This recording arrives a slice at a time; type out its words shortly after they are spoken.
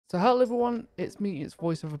So hello everyone, it's me, it's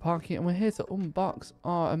voiceover Parky, and we're here to unbox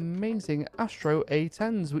our amazing Astro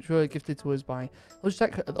A10s, which were gifted to us by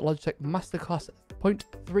Logitech at the Logitech Masterclass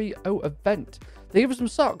 0.30 event. They gave us some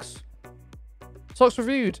socks. Socks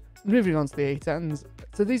reviewed. Moving on to the A10s.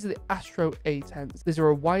 So these are the Astro A10s. These are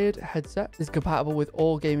a wired headset. It's compatible with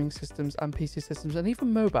all gaming systems and PC systems and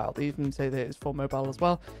even mobile. They even say that it's for mobile as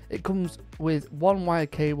well. It comes with one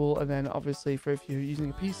wired cable, and then obviously for if you're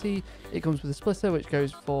using a PC, it comes with a splitter which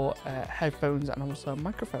goes for headphones and also a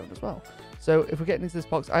microphone as well. So if we're getting into this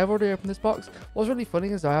box, I have already opened this box. What's really funny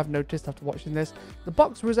is I have noticed after watching this, the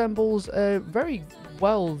box resembles very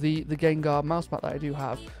well the Gengar mouse mat that I do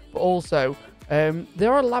have, but also they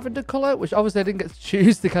are a lavender colour, which obviously I didn't get to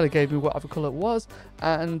choose. They kind of gave me whatever colour it was,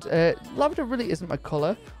 and lavender really isn't my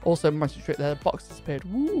colour. Also, magic trick there, the box disappeared.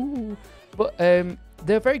 Woo! But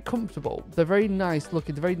they're very comfortable. They're very nice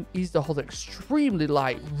looking. They're very easy to hold. They're extremely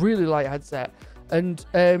light, really light headset, and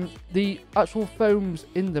the actual foams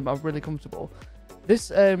in them are really comfortable.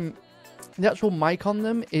 This the actual mic on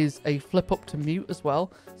them is a flip up to mute as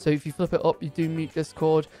well. So if you flip it up, you do mute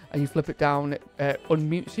Discord, and you flip it down, it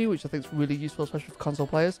unmutes you, which I think is really useful, especially for console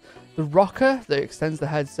players. The rocker that extends the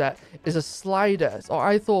headset is a slider. So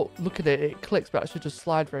I thought, look at it, it clicks, but it should just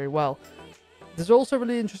slide very well. There's also a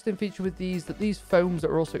really interesting feature with these, that these foams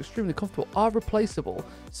that are also extremely comfortable are replaceable.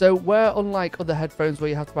 So where, unlike other headphones where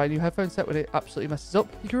you have to buy a new headphone set when it absolutely messes up,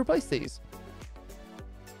 you can replace these.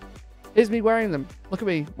 Here's me wearing them. Look at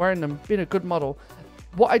me wearing them, being a good model.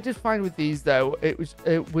 What I did find with these though, it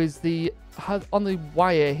was the on the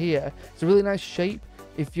wire here. It's a really nice shape.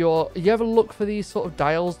 If you ever look for these sort of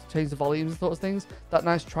dials to change the volumes and sort of things, that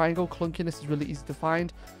nice triangle clunkiness is really easy to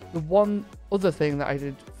find. The one other thing that I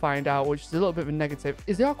did find out, which is a little bit of a negative,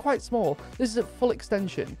 is they are quite small. This is a full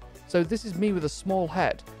extension, so this is me with a small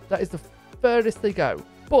head. That is the furthest they go.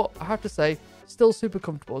 But I have to say, still super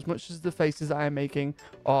comfortable, as much as the faces that I am making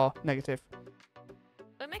are negative.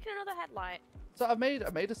 We're making another headlight. So I made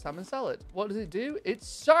a salmon salad. What does it do? It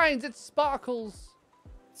shines, it sparkles.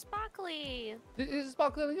 Sparkly. Is it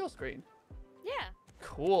sparkling on your screen? Yeah.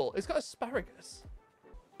 Cool. It's got asparagus.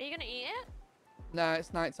 Are you gonna eat it? Nah,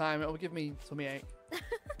 it's night time. It'll give me tummy ache.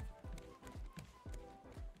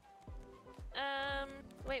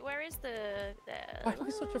 Wait, where is the... Why are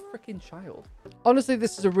you such a freaking child? Honestly,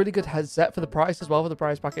 this is a really good headset for the price as well. For the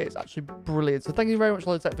price packet, it's actually brilliant. So thank you very much,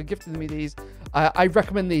 Logitech, for gifting me these. I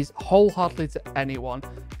recommend these wholeheartedly to anyone.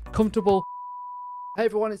 Comfortable. Hey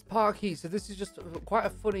everyone, it's Parky. So this is just quite a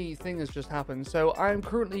funny thing has just happened. So I'm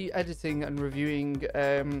currently editing and reviewing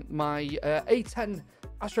my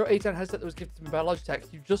Astro A10 headset that was gifted to me by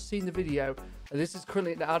Logitech. You've just seen the video, and this is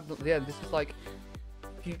currently an ad at the end. This is like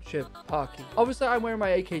future Parky. Obviously, I'm wearing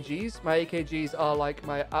my AKGs. My AKGs are like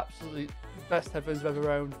my absolute best headphones I've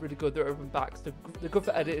ever owned. Really good. They're open backs. They're good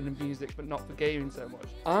for editing and music, but not for gaming so much.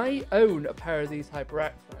 I own a pair of these Hyperx,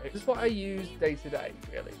 right? This is what I use day to day,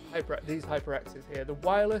 really. These Hyperxes here. The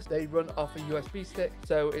wireless, they run off a USB stick,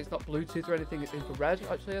 so it's not Bluetooth or anything. It's infrared,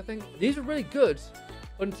 actually, I think. These are really good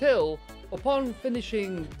until, upon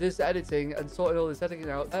finishing this editing and sorting all this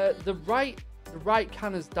editing out, the right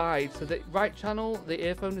can has died. So the right channel, the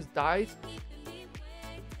earphone has died.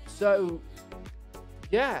 So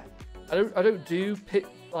yeah, I don't do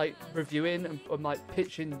like reviewing and like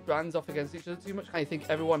pitching brands off against each other too much. I think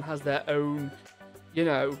everyone has their own, you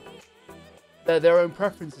know, their own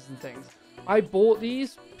preferences and things. I bought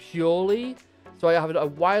these purely so I have a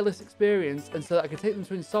wireless experience, and so that I could take them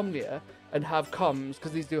to Insomnia and have comms,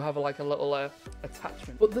 because these do have like a little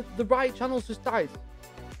attachment. But the right channel's just died.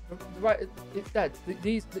 Right, it's dead.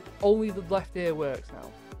 Only the left ear works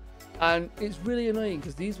now, and it's really annoying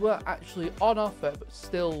because these were actually on offer, but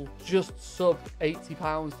still just sub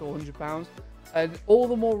 £80 to £100, and all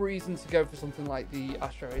the more reason to go for something like the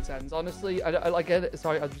Astro A10s. Honestly, I get it.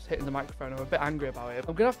 Sorry, I'm just hitting the microphone. I'm a bit angry about it.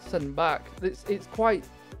 I'm gonna have to send them back. It's quite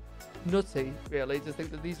nutty, really, to think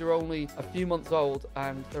that these are only a few months old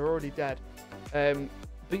and they're already dead.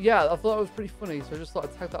 But yeah, I thought it was pretty funny, so I just thought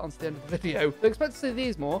I'd tag that onto the end of the video. I expect to see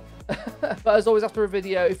these more. But as always, after a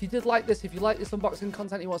video, if you did like this, if you like this unboxing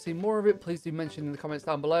content, you want to see more of it, please do mention in the comments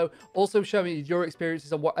down below. Also, show me your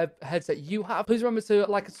experiences on what headset you have. Please remember to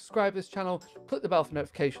like and subscribe to this channel, click the bell for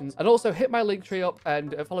notifications, and also hit my link tree up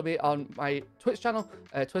and follow me on my Twitch channel,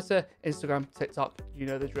 Twitter, Instagram, TikTok. You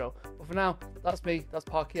know the drill. But for now, that's me. That's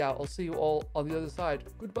Parky out. I'll see you all on the other side.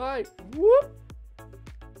 Goodbye. Whoop.